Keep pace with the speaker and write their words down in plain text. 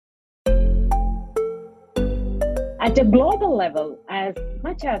At a global level, as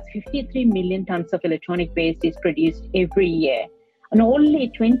much as 53 million tons of electronic waste is produced every year, and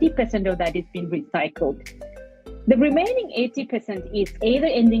only 20% of that is being recycled. The remaining 80% is either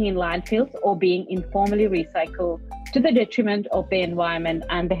ending in landfills or being informally recycled to the detriment of the environment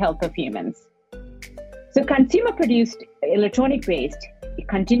and the health of humans. So consumer-produced electronic waste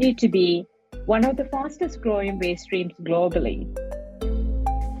continues to be one of the fastest growing waste streams globally.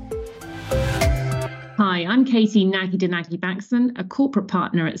 Hi, I'm Katie Nagy-Danagi-Baxen, a corporate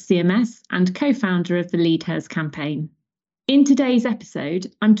partner at CMS and co-founder of the Lead Hers campaign. In today's episode,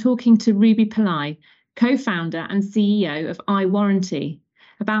 I'm talking to Ruby Pillai, co-founder and CEO of iWarranty,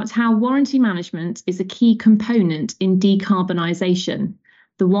 about how warranty management is a key component in decarbonisation,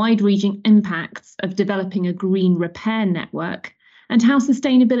 the wide-reaching impacts of developing a green repair network, and how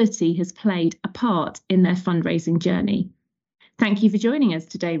sustainability has played a part in their fundraising journey. Thank you for joining us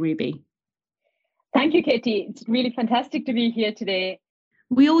today, Ruby. Thank you, Katie. It's really fantastic to be here today.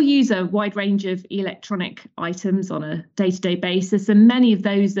 We all use a wide range of electronic items on a day-to-day basis, and many of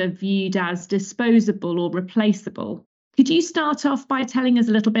those are viewed as disposable or replaceable. Could you start off by telling us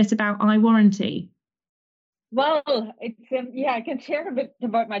a little bit about iWarranty? Well, I can share a bit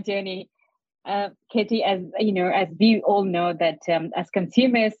about my journey, Katie. As you know, as we all know that as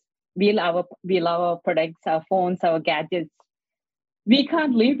consumers, we love our products, our phones, our gadgets. We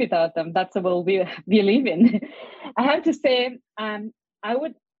can't live without them. That's the world we live in. I have to say, I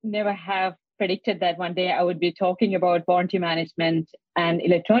would never have predicted that one day I would be talking about warranty management and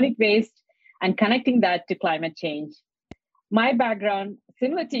electronic waste and connecting that to climate change. My background,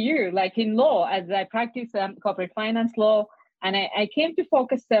 similar to you, like in law, as I practice corporate finance law, and I came to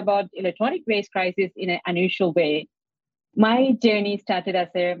focus about electronic waste crisis in an unusual way. My journey started as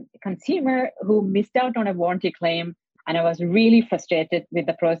a consumer who missed out on a warranty claim, and I was really frustrated with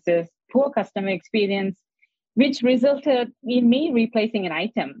the process, poor customer experience, which resulted in me replacing an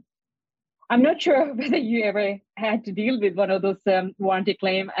item. I'm not sure whether you ever had to deal with one of those warranty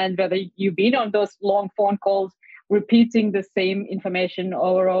claims and whether you've been on those long phone calls repeating the same information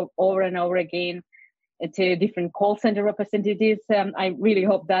over and over again to different call center representatives. I really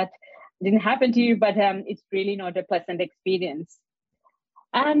hope that didn't happen to you, but it's really not a pleasant experience.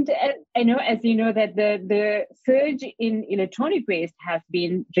 And I know, as you know, that the surge in electronic waste has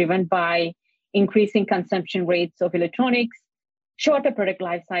been driven by increasing consumption rates of electronics, shorter product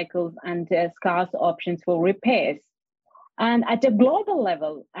life cycles, and scarce options for repairs. And at a global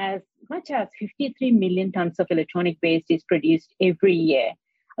level, as much as 53 million tons of electronic waste is produced every year,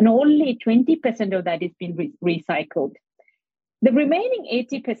 and only 20% of that is being recycled. The remaining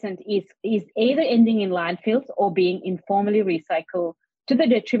 80% is either ending in landfills or being informally recycled to the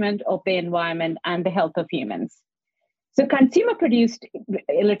detriment of the environment and the health of humans. So consumer-produced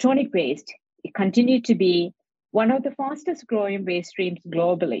electronic waste continue to be one of the fastest growing waste streams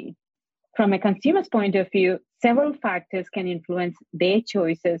globally. From a consumer's point of view, several factors can influence their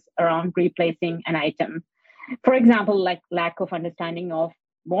choices around replacing an item. For example, like lack of understanding of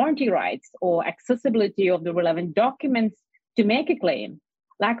warranty rights or accessibility of the relevant documents to make a claim,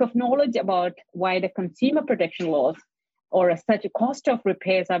 lack of knowledge about why the consumer protection laws or such a cost of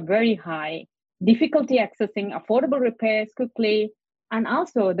repairs are very high, difficulty accessing affordable repairs quickly, and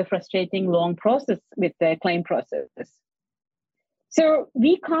also the frustrating long process with the claim process. So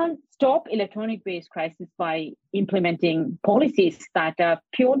we can't stop electronic waste crisis by implementing policies that are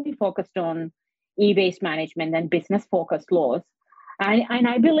purely focused on e-waste management and business-focused laws. And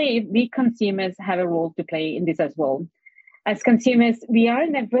I believe we consumers have a role to play in this as well. As consumers, we are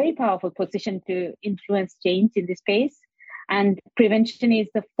in a very powerful position to influence change in this space. And prevention is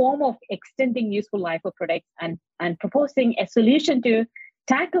the form of extending useful life of products and proposing a solution to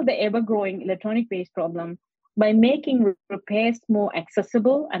tackle the ever-growing electronic waste problem by making repairs more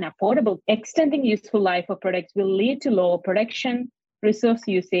accessible and affordable. Extending useful life of products will lead to lower production, resource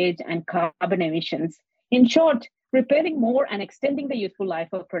usage, and carbon emissions. In short, repairing more and extending the useful life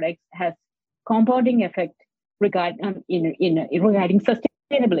of products has compounding effect regarding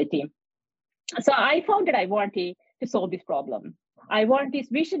sustainability. So I founded iWarranty to solve this problem. iWarranty's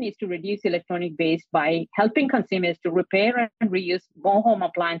vision is to reduce electronic waste by helping consumers to repair and reuse more home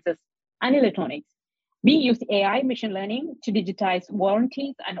appliances and electronics. We use AI machine learning to digitize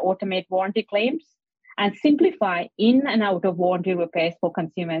warranties and automate warranty claims and simplify in and out of warranty repairs for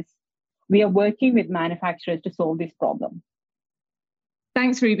consumers. We are working with manufacturers to solve this problem.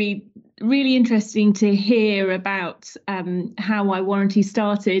 Thanks, Ruby. really interesting to hear about how iWarranty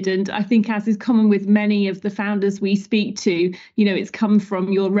started. And I think, as is common with many of the founders we speak to, it's come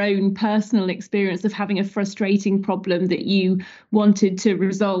from your own personal experience of having a frustrating problem that you wanted to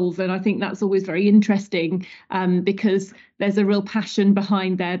resolve. And I think that's always very interesting because there's a real passion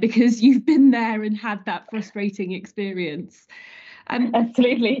behind there, because you've been there and had that frustrating experience.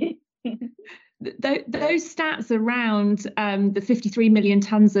 Absolutely. Those stats around the 53 million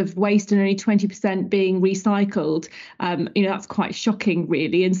tonnes of waste and only 20% being recycled, that's quite shocking,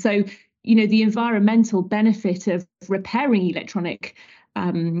 really. And so, the environmental benefit of repairing electronic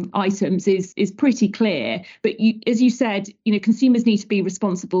items is pretty clear. But as you said, consumers need to be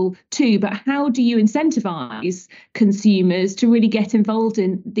responsible too. But how do you incentivize consumers to really get involved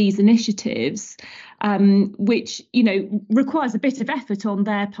in these initiatives, which requires a bit of effort on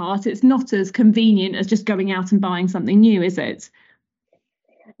their part? It's not as convenient as just going out and buying something new, is it?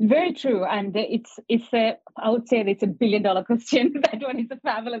 Very true, and I would say it's $1 billion question. That one is a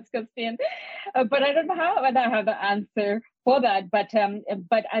fabulous question, but I don't know whether I have the answer for that. But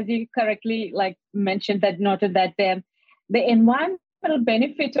as you correctly mentioned, noted that the environmental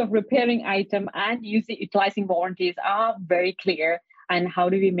benefit of repairing item and utilizing warranties are very clear. And how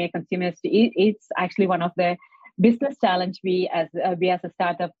do we make consumers? It's actually one of the business challenge we as a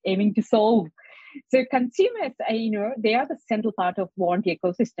startup aiming to solve. So consumers, they are the central part of warranty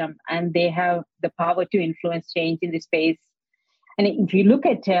ecosystem, and they have the power to influence change in this space. And if you look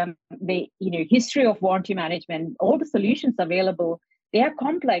at the history of warranty management, all the solutions available, they are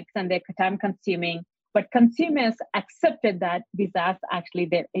complex and they're time consuming. But consumers accepted that this is actually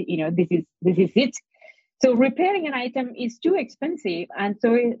this is it. So repairing an item is too expensive, and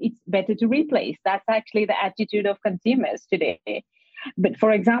so it's better to replace. That's actually the attitude of consumers today. But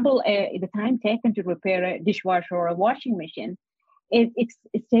for example, the time taken to repair a dishwasher or a washing machine, it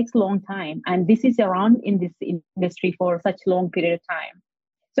takes a long time. And this is around in this industry for such a long period of time.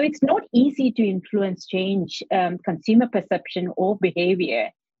 So it's not easy to influence change, consumer perception or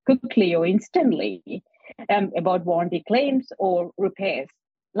behavior quickly or instantly about warranty claims or repairs.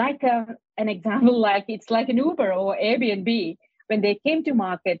 Like an example, it's like an Uber or Airbnb. When they came to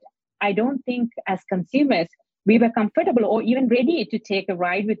market, I don't think as consumers, we were comfortable or even ready to take a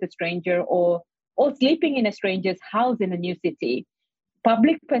ride with a stranger or sleeping in a stranger's house in a new city.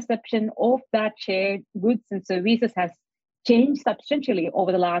 Public perception of that shared goods and services has changed substantially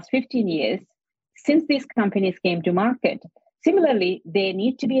over the last 15 years since these companies came to market. Similarly, there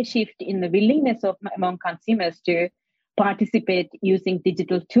needs to be a shift in the willingness among consumers to participate using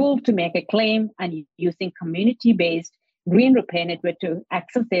digital tools to make a claim and using community-based green repair network to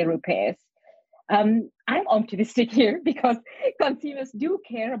access their repairs. I'm optimistic here because consumers do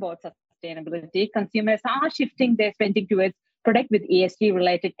care about sustainability. Consumers are shifting their spending towards products with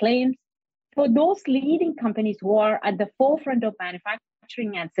ESG-related claims. For those leading companies who are at the forefront of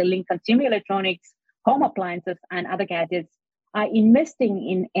manufacturing and selling consumer electronics, home appliances, and other gadgets, are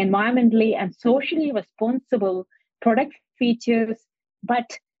investing in environmentally and socially responsible product features,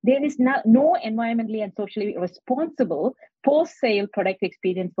 but there is no environmentally and socially responsible post-sale product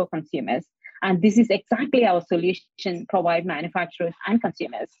experience for consumers. And this is exactly our solution, provide manufacturers and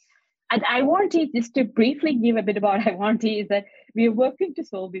consumers. And iWarranty, just to briefly give a bit about iWarranty, is that we are working to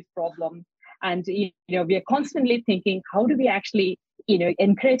solve this problem. And we are constantly thinking, how do we actually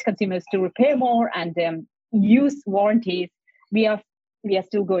encourage consumers to repair more and use warranties? We are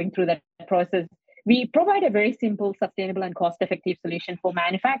still going through that process. We provide a very simple, sustainable, and cost-effective solution for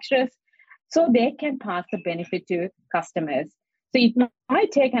manufacturers so they can pass the benefit to customers. So it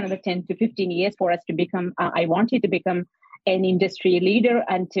might take another 10 to 15 years for us to become, iWarranty to become an industry leader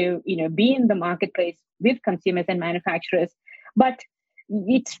and to be in the marketplace with consumers and manufacturers. But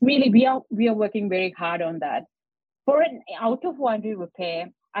it's really, we are working very hard on that. For an out-of-warranty repair,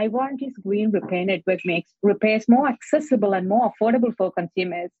 iWarranty's Green Repair Network makes repairs more accessible and more affordable for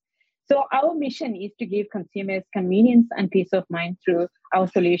consumers. So our mission is to give consumers convenience and peace of mind through our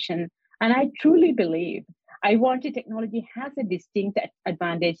solution. And I truly believe iWarranty technology has a distinct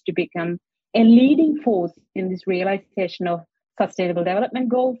advantage to become a leading force in this realization of sustainable development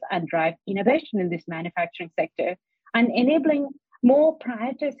goals and drive innovation in this manufacturing sector, and enabling more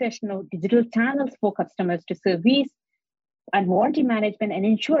prioritization of digital channels for customers to service and warranty management and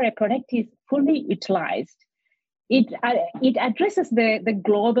ensure a product is fully utilized. It addresses the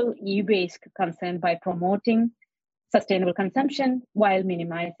global e-waste concern by promoting sustainable consumption while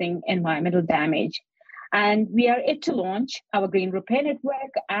minimizing environmental damage. And we are yet to launch our Green Repair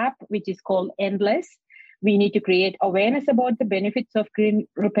Network app, which is called Endless. We need to create awareness about the benefits of Green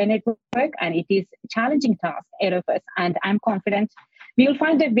Repair Network, and it is a challenging task ahead of us. And I'm confident We will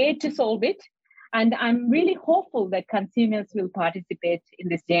find a way to solve it. And I'm really hopeful that consumers will participate in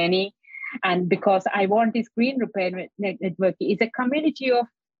this journey. And because iWarranty's Green Repair Network is a community of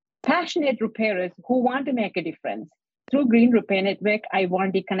passionate repairers who want to make a difference. Through Green Repair Network,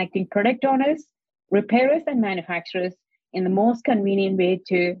 iWarranty connecting product owners, repairers, and manufacturers in the most convenient way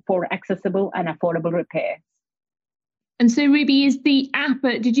for accessible and affordable repairs. And so, Ruby, is the app,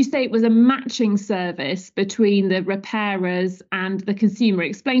 did you say it was a matching service between the repairers and the consumer?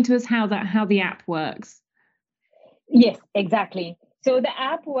 Explain to us how the app works. Yes, exactly. So the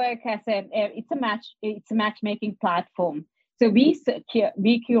app works as it's a matchmaking platform. So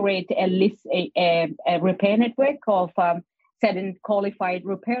we curate a list, a repair network of 7 qualified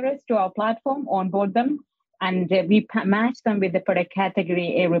repairers to our platform, onboard them, and we match them with the product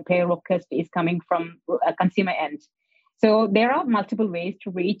category a repair request is coming from a consumer end. So there are multiple ways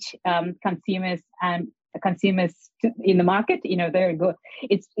to reach consumers and consumers in the market. Very good.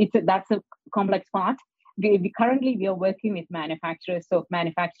 That's a complex part. We currently are working with manufacturers. So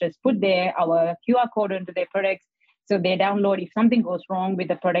manufacturers put our QR code into their products. So they download. If something goes wrong with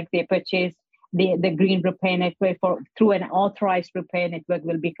the product they purchase, the Green Repair Network through an authorized repair network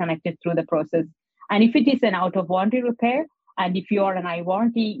will be connected through the process. And if it is an out of warranty repair, and if you are an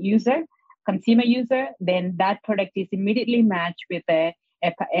iWarranty user, consumer user, then that product is immediately matched with a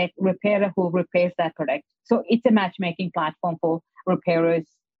repairer who repairs that product. So it's a matchmaking platform for repairers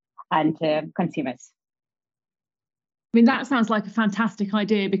and consumers. I mean, that sounds like a fantastic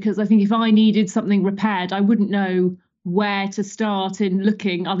idea, because I think if I needed something repaired, I wouldn't know where to start in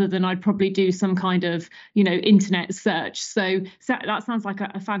looking, other than I'd probably do some kind of, internet search. So that sounds like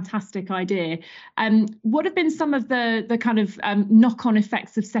a fantastic idea. What have been some of the kind of knock-on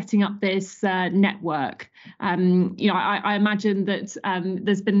effects of setting up this network? I imagine that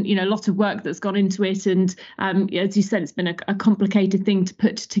there's been, a lot of work that's gone into it, and as you said, it's been a complicated thing to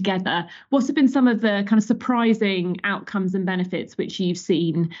put together. What have been some of the kind of surprising outcomes and benefits which you've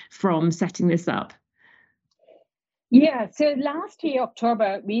seen from setting this up? Yeah, so last year,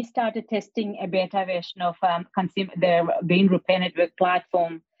 October, we started testing a beta version of the Green Repair Network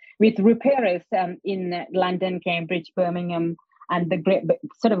platform with repairers in London, Cambridge, Birmingham, and the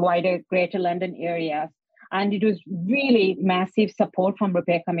sort of wider Greater London areas. And it was really massive support from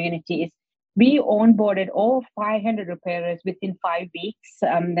repair communities. We onboarded all 500 repairers within 5 weeks,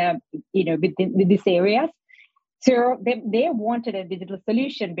 within these areas. So they wanted a digital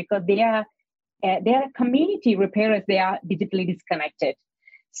solution because they are community repairers. They are digitally disconnected.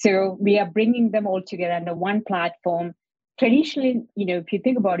 So we are bringing them all together under one platform. Traditionally, if you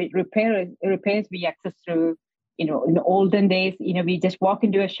think about it, repairs we access through, in the olden days, we just walk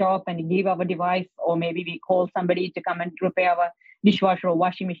into a shop and give our device, or maybe we call somebody to come and repair our dishwasher or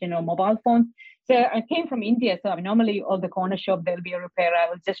washing machine or mobile phone. So I came from India. So normally all the corner shop, there'll be a repairer. I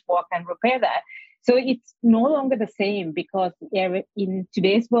will just walk and repair that. So it's no longer the same, because in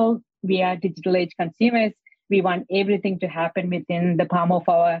today's world, we are digital age consumers. We want everything to happen within the palm of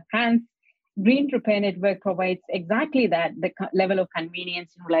our hands. Green Repair Network provides exactly that, the level of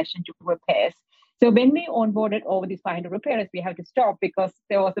convenience in relation to repairs. So when we onboarded over these 500 repairers, we have to stop because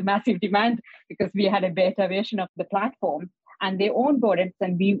there was a massive demand, because we had a beta version of the platform, and they onboarded,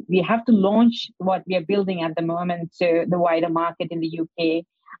 and we have to launch what we are building at the moment to the wider market in the UK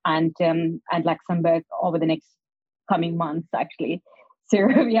and Luxembourg over the next coming months, actually. So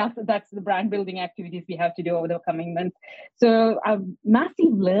that's the brand building activities we have to do over the coming months. So a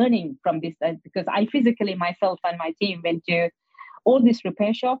massive learning from this, because I physically, myself and my team, went to all these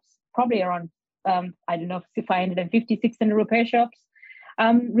repair shops, probably around, 550, 600 repair shops.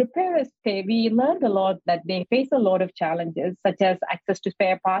 Repairers say we learned a lot that they face a lot of challenges, such as access to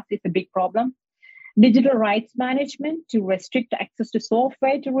spare parts is a big problem. Digital rights management to restrict access to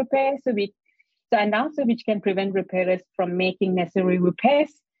software to repair, and also which can prevent repairers from making necessary repairs.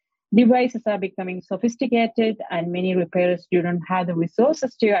 Devices are becoming sophisticated, and many repairers do not have the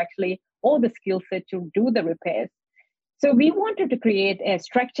resources to actually, or the skill set to do the repairs. So we wanted to create a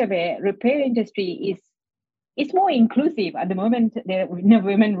structure where repair industry is more inclusive. At the moment, there are no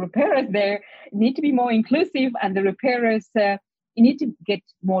women repairers. There need to be more inclusive, and the repairers need to get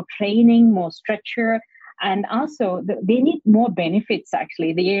more training, more structure. And also, they need more benefits,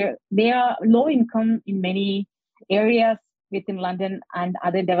 actually. They are low income in many areas within London and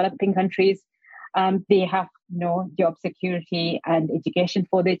other developing countries. They have no job security and education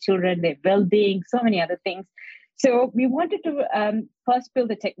for their children, their well-being, so many other things. So we wanted to first build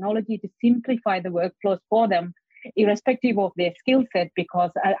the technology to simplify the workflows for them, irrespective of their skill set,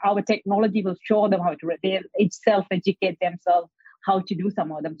 because our technology will show them how to self-educate themselves, how to do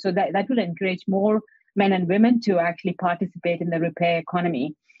some of them. So that will encourage more men and women to actually participate in the repair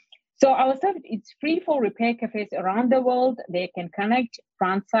economy. So our service, it's free for repair cafes around the world. They can connect,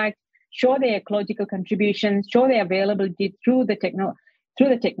 transact, show their ecological contributions, show their availability through the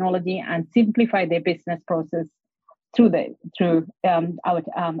technology, and simplify their business process through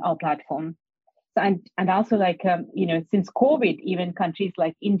our platform. And also, like since COVID, even countries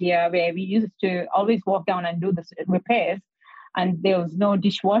like India, where we used to always walk down and do the repairs, and there was no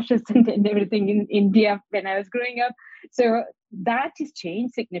dishwashers and everything in India when I was growing up. So that has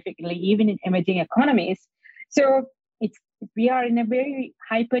changed significantly, even in emerging economies. So we are in a very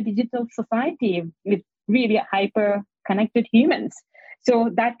hyper digital society with really hyper connected humans. So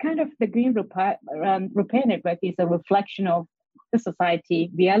that kind of the Green Repair Network is a reflection of the society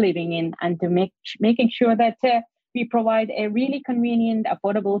we are living in, and to making sure that we provide a really convenient,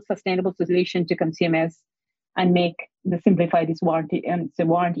 affordable, sustainable solution to consumers, and simplify this warranty in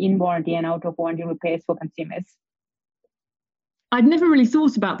warranty and out of warranty repairs for consumers. I'd never really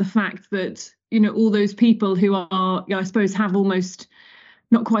thought about the fact that, all those people who are, I suppose, have almost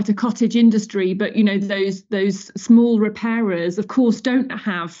not quite a cottage industry, but, those small repairers, of course, don't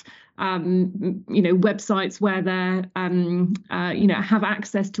have websites where they have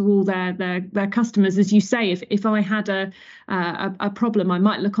access to all their customers. As you say, if I had a problem, I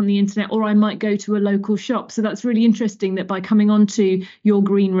might look on the internet, or I might go to a local shop. So that's really interesting that by coming onto your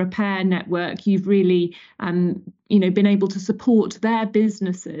Green Repair Network, you've really been able to support their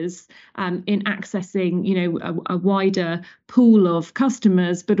businesses in accessing a wider pool of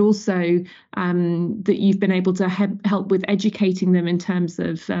customers, but also that you've been able to help with educating them in terms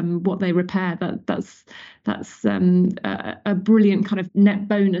of what they repair. That's a brilliant kind of net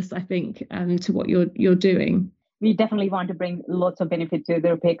bonus, I think, to what you're doing. We definitely want to bring lots of benefit to the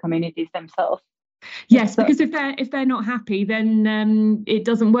repair communities themselves. Yes, because if they're not happy, then it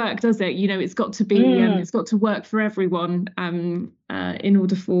doesn't work, does it? It's got to be it's got to work for everyone in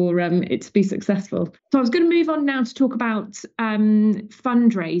order for it to be successful. So I was going to move on now to talk about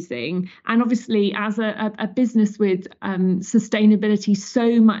fundraising, and obviously as a business with sustainability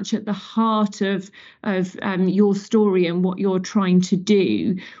so much at the heart of your story and what you're trying to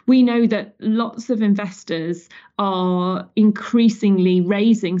do, we know that lots of investors are increasingly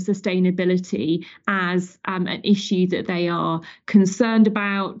raising sustainability as an issue that they are concerned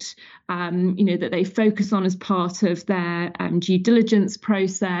about, that they focus on as part of their due diligence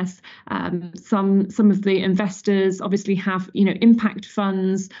process. Some of the investors obviously have, impact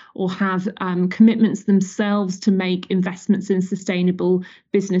funds or have commitments themselves to make investments in sustainable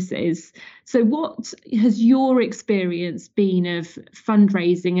businesses. So what has your experience been of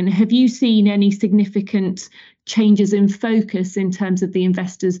fundraising, and have you seen any significant changes in focus in terms of the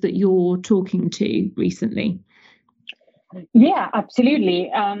investors that you're talking to recently? Yeah, absolutely.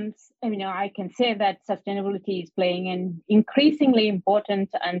 I can say that sustainability is playing an increasingly important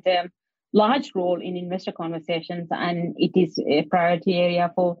and large role in investor conversations, and it is a priority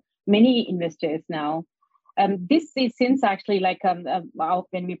area for many investors now. This is since actually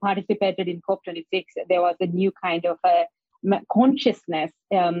when we participated in COP26, there was a new kind of consciousness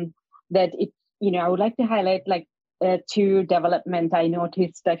that it. I would like to highlight two development I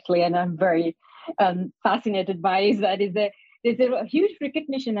noticed actually, and I'm very fascinated by, is that there's a huge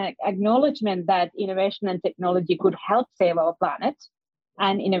recognition and acknowledgement that innovation and technology could help save our planet,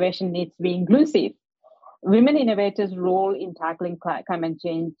 and innovation needs to be inclusive. Women innovators' role in tackling climate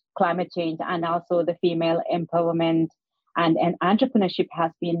change, and also the female empowerment and entrepreneurship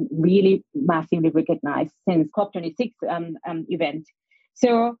has been really massively recognized since COP26 event.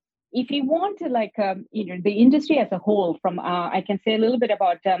 So if you want to the industry as a whole, I can say a little bit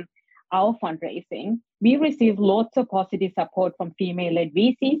about our fundraising. We receive lots of positive support from female-led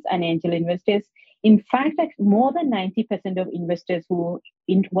VCs and angel investors. In fact, more than 90% of investors who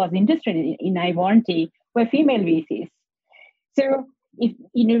was interested in iWarranty were female VCs. So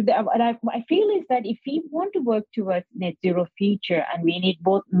what I feel is that if we want to work towards net zero future, and we need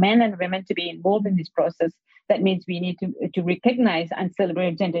both men and women to be involved in this process, that means we need to recognize and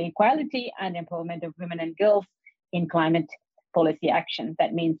celebrate gender equality and empowerment of women and girls in climate policy action.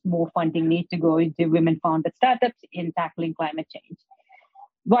 That means more funding needs to go into women-founded startups in tackling climate change.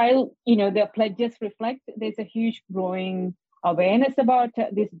 While the pledges reflect there's a huge growing awareness about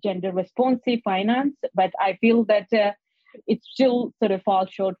this gender responsive finance, but I feel that it still sort of falls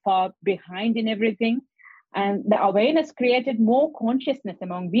short, far behind in everything. And the awareness created more consciousness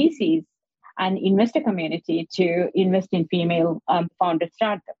among VCs and investor community to invest in female founded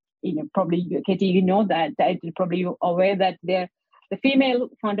startups. Probably, Katie, that you're probably aware that the female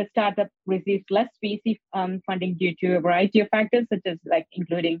founded startup receives less VC funding due to a variety of factors, such as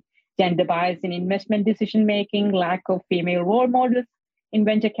including gender bias in investment decision making, lack of female role models in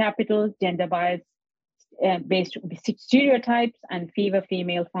venture capital, gender bias based stereotypes, and fewer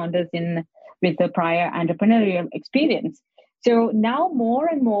female founders with the prior entrepreneurial experience. So now more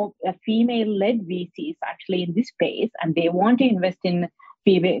and more female-led VCs actually in this space, and they want to invest in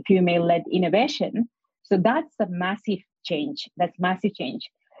female-led innovation. So that's a massive change. That's massive change.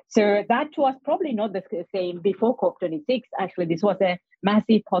 So that was probably not the same before COP26. Actually, this was a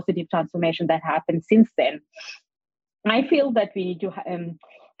massive positive transformation that happened since then. I feel that we need to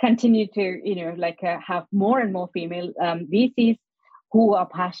continue to, have more and more female VCs who are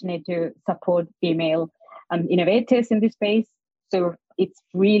passionate to support female innovators in this space. So it's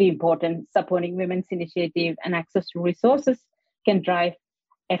really important. Supporting women's initiative and access to resources can drive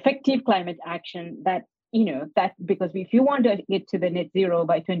effective climate action that because if you want to get to the net zero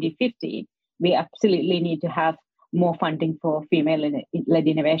by 2050, we absolutely need to have more funding for female-led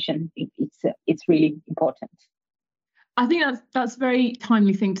innovation. It's really important. I think that's a very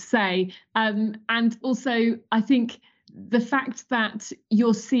timely thing to say. And also, I think the fact that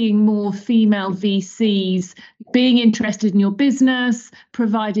you're seeing more female VCs being interested in your business,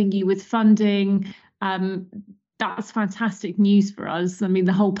 providing you with funding, that's fantastic news for us. I mean,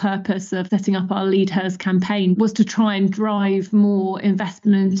 the whole purpose of setting up our Lead Hers campaign was to try and drive more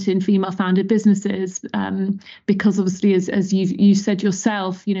investment in female-founded businesses, because obviously, as you said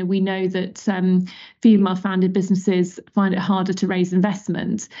yourself, we know that female-founded businesses find it harder to raise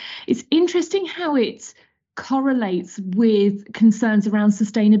investment. It's interesting how it correlates with concerns around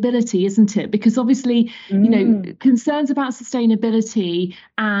sustainability, isn't it? Because obviously, concerns about sustainability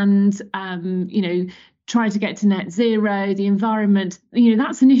and trying to get to net zero, the environment,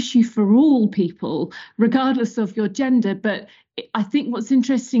 that's an issue for all people, regardless of your gender. But I think what's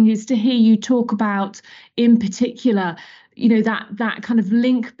interesting is to hear you talk about, in particular, that kind of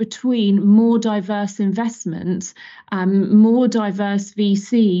link between more diverse investment, more diverse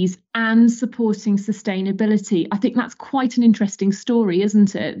VCs, and supporting sustainability. I think that's quite an interesting story,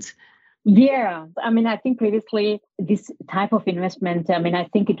 isn't it? Yeah, I think previously this type of investment, I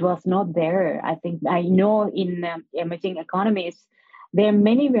think it was not there. I know in emerging economies, there are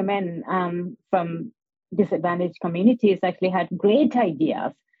many women from disadvantaged communities actually had great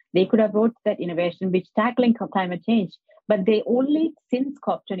ideas. They could have brought that innovation which tackling climate change, but they only since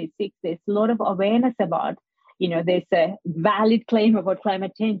COP26, there's a lot of awareness about, there's a valid claim about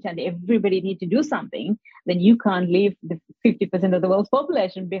climate change and everybody needs to do something, then you can't leave the 50% of the world's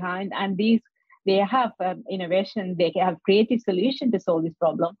population behind. And they have innovation, they have creative solution to solve this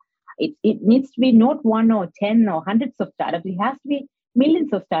problem. It needs to be not one or 10 or hundreds of startups. It has to be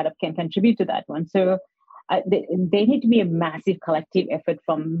millions of startups can contribute to that one. So they need to be a massive collective effort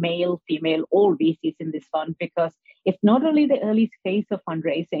from male, female, all VCs in this fund, because it's not only the early phase of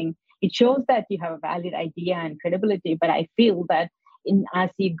fundraising, it shows that you have a valid idea and credibility. But I feel that as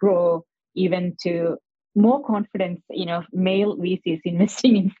you grow even to more confidence, male VCs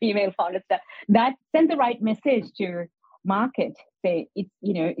investing in female founders, that send the right message to market. Say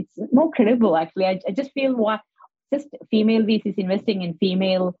it's more credible. Actually, I just feel just female VCs investing in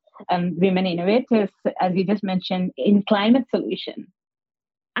female women innovators, as you just mentioned, in climate solution.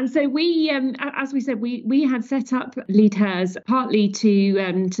 And so we, as we said, we had set up Lead Hers partly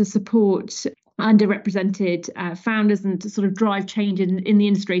to support underrepresented founders and to sort of drive change in the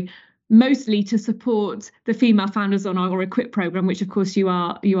industry, mostly to support the female founders on our Equip program, which of course you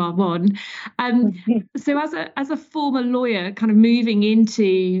are one. So as a former lawyer, kind of moving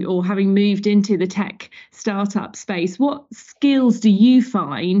into or having moved into the tech startup space, what skills do you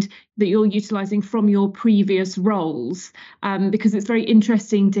find that you're utilising from your previous roles? Because it's very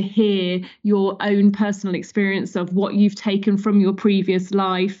interesting to hear your own personal experience of what you've taken from your previous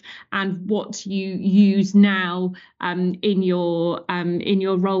life and what you use now in your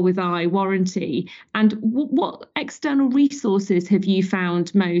role with iWarranty. And what external resources have you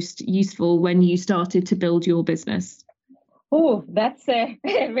found most useful when you started to build your business? Oh, that's a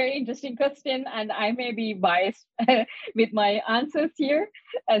very interesting question, and I may be biased with my answers here,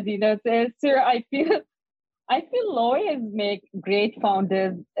 as you know, sir. I feel lawyers make great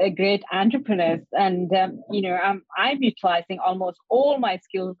founders, great entrepreneurs, and I'm utilizing almost all my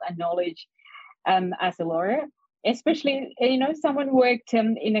skills and knowledge as a lawyer, especially someone who worked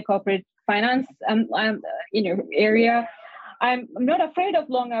in a corporate finance area. I'm not afraid of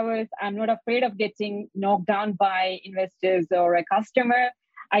long hours. I'm not afraid of getting knocked down by investors or a customer.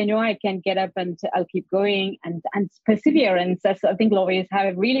 I know I can get up and I'll keep going, and perseverance. I think lawyers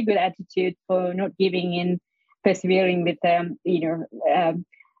have a really good attitude for not giving in, persevering with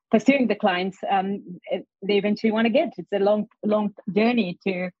pursuing the clients they eventually want to get. It's a long journey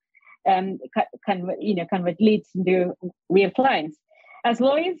to convert leads into real clients. As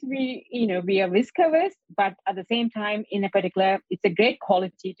lawyers, we are risk averse, but at the same time, in a particular, it's a great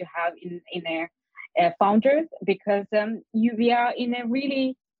quality to have in a founder, because we are in a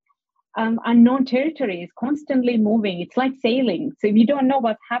really unknown territory. Is constantly moving. It's like sailing, so you don't know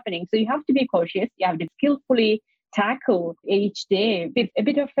what's happening. So you have to be cautious. You have to skillfully tackle each day with a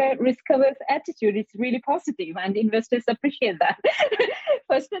bit of a risk-averse attitude. It's really positive, and investors appreciate that.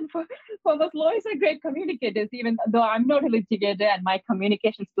 First and foremost, lawyers are great communicators, even though I'm not a litigator and my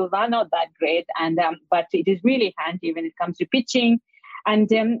communication skills are not that great. And but it is really handy when it comes to pitching and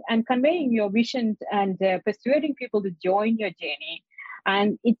conveying your vision and persuading people to join your journey.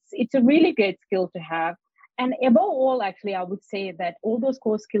 And it's a really great skill to have. And above all, actually, I would say that all those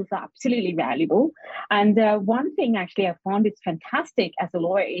core skills are absolutely valuable. And one thing actually I found is fantastic as a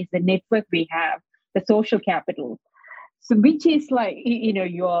lawyer is the network we have, the social capital. So which is like,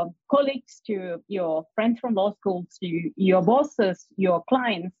 your colleagues to your friends from law schools, to your bosses, your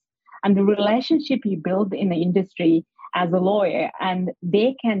clients, and the relationship you build in the industry as a lawyer. And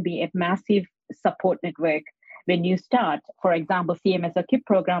they can be a massive support network when you start. For example, CMS or KIP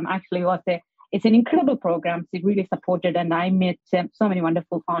program actually it's an incredible program. It's really supported, and I met so many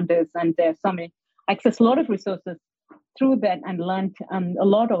wonderful founders and access a lot of resources through that, and learned a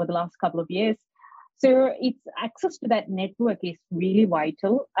lot over the last couple of years. So it's access to that network is really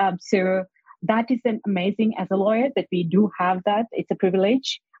vital. So that is an amazing as a lawyer that we do have that. It's a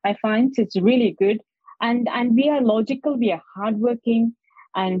privilege, I find. So it's really good. And we are logical, we are hardworking,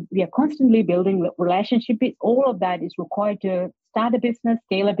 and we are constantly building relationships. All of that is required to start a business,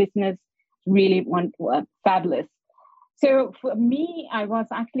 scale a business. Really fabulous. So for me, I was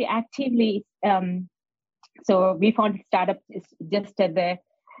actually actively. So we founded startup just at the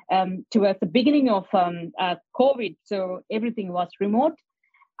towards the beginning of COVID. So everything was remote.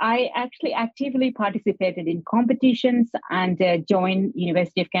 I actually actively participated in competitions and joined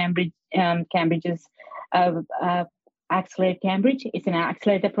University of Cambridge, Cambridge's Accelerate Cambridge. It's an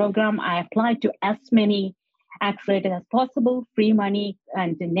accelerator program. I applied to as many accelerators as possible, free money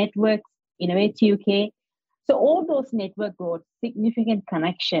and networks, Innovate UK. So all those network brought significant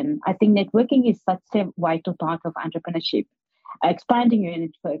connection. I think networking is such a vital part of entrepreneurship, expanding your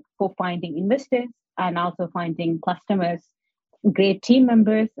network for finding investors and also finding customers, great team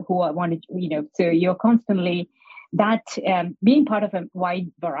members who wanted, so you're constantly that being part of a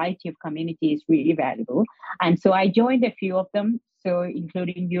wide variety of communities is really valuable. And so I joined a few of them, so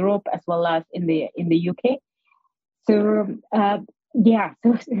including Europe as well as in the UK. So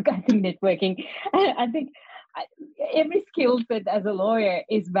so I think networking, I think every skill set as a lawyer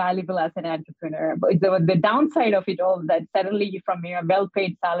is valuable as an entrepreneur. But the downside of it all, that suddenly from your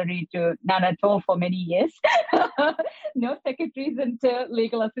well-paid salary to none at all for many years, no secretaries and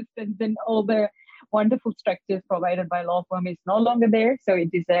legal assistants and all the wonderful structures provided by law firm is no longer there. So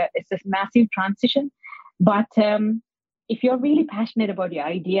it's a massive transition. But if you're really passionate about your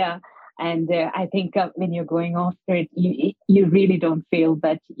idea, and I think when you're going after it, you really don't feel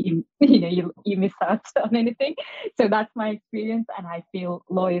that you miss out on anything. So that's my experience, and I feel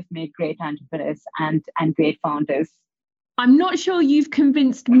lawyers make great entrepreneurs and great founders. I'm not sure you've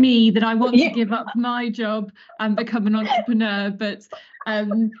convinced me that I want to give up my job and become an entrepreneur, but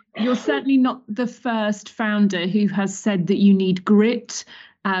you're certainly not the first founder who has said that you need grit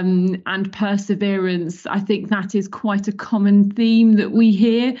and perseverance. I think that is quite a common theme that we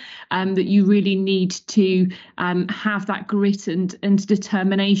hear, that you really need to have that grit and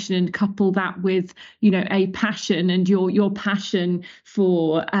determination, and couple that with, a passion, and your passion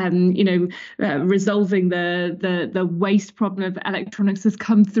for, resolving the waste problem of electronics has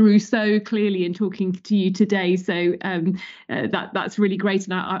come through so clearly in talking to you today. So that's really great.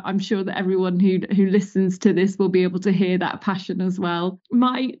 And I'm sure that everyone who listens to this will be able to hear that passion as well.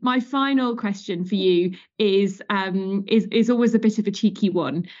 My final question for you is always a bit of a cheeky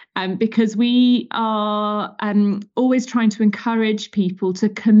one, because we are always trying to encourage people to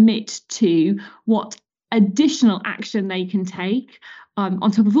commit to what additional action they can take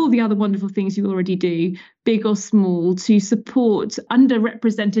on top of all the other wonderful things you already do, big or small, to support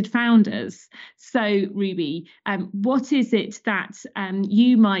underrepresented founders. So, Ruby, what is it that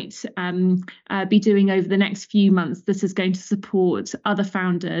you might be doing over the next few months that is going to support other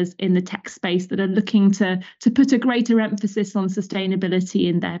founders in the tech space that are looking to put a greater emphasis on sustainability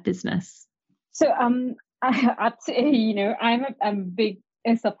in their business? So, I'm a big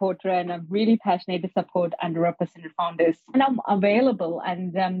supporter, and I'm really passionate to support underrepresented founders, and I'm available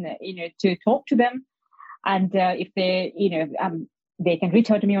and to talk to them, and if they they can reach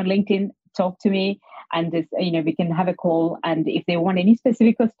out to me on LinkedIn, talk to me, and this, we can have a call. And if they want any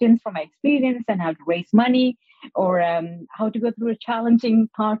specific questions from my experience and how to raise money, or how to go through a challenging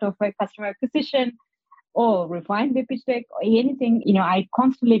part of a customer acquisition, or refine the pitch deck, or anything, I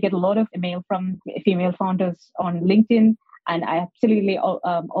constantly get a lot of email from female founders on LinkedIn, and I absolutely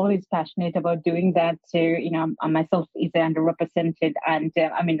always passionate about doing that. So, I myself is underrepresented, and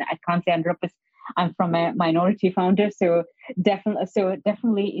I can't say underrepresented. I'm from a minority founder, so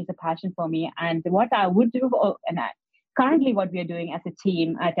definitely is a passion for me. And what I would do, currently what we are doing as a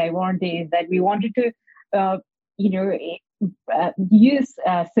team at iWarranty is that we wanted to, use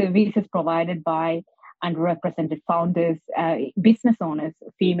services provided by underrepresented founders, business owners,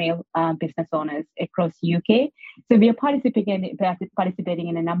 female business owners across UK. So we are participating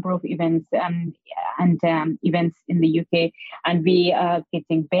in a number of events and events in the UK, and we are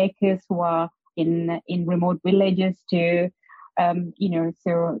getting bakers who are in remote villages to,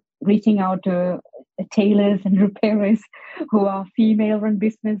 so reaching out to tailors and repairers who are female-run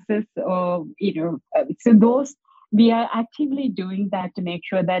businesses, or so those. We are actively doing that to make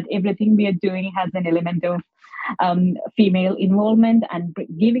sure that everything we are doing has an element of female involvement, and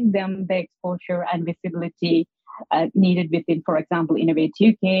giving them the exposure and visibility needed within, for example, Innovate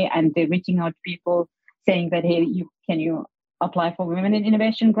UK, and they're reaching out to people saying that, hey, can you apply for Women in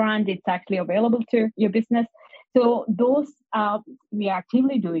Innovation grant? It's actually available to your business. So those we are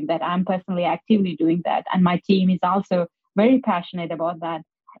actively doing that. I'm personally actively doing that, and my team is also very passionate about that.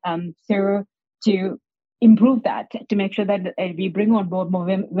 So to improve that, to make sure that we bring on board more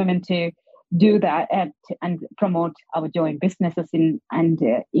women to do that and promote our joint businesses in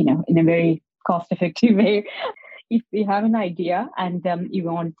a very cost-effective way. If we have an idea and you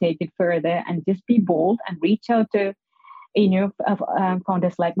want to take it further, and just be bold and reach out to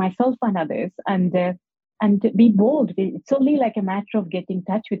founders like myself and others, and be bold. It's only like a matter of getting in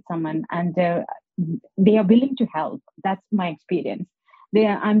touch with someone, and they are willing to help. That's my experience.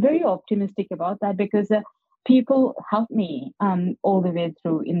 I'm very optimistic about that, because people helped me all the way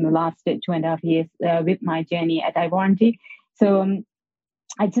through in the last 2.5 years with my journey at iWarranty. So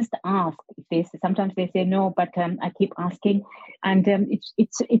I just ask. Sometimes they say no, but I keep asking, and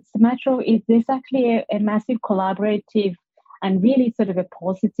it's a matter of there's actually a massive collaborative and really sort of a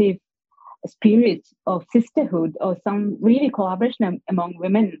positive spirit of sisterhood, or some really collaboration among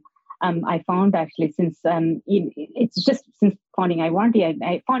women. I found actually since it's just since founding iWarranty,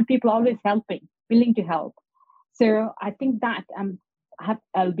 I found people always helping, willing to help. So I think that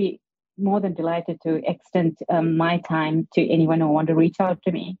I'll be more than delighted to extend my time to anyone who want to reach out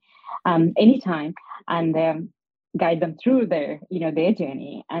to me anytime, and guide them through their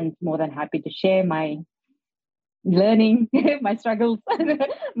journey. And more than happy to share my learning, my struggles,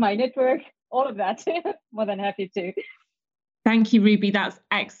 my network, all of that. More than happy to. Thank you, Ruby. That's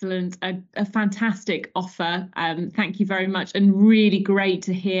excellent. A fantastic offer. Thank you very much. And really great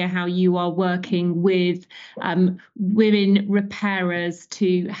to hear how you are working with women repairers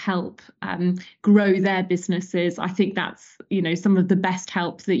to help grow their businesses. I think that's, some of the best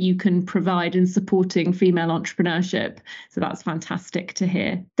help that you can provide in supporting female entrepreneurship. So that's fantastic to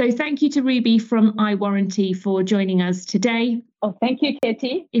hear. So thank you to Ruby from iWarranty for joining us today. Oh, thank you,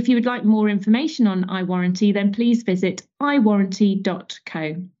 Katie. If you would like more information on iWarranty, then please visit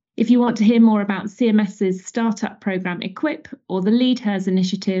iWarranty.co. If you want to hear more about CMS's startup programme Equip or the Lead Hers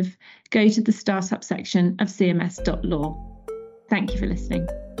initiative, go to the startup section of cms.law. Thank you for listening.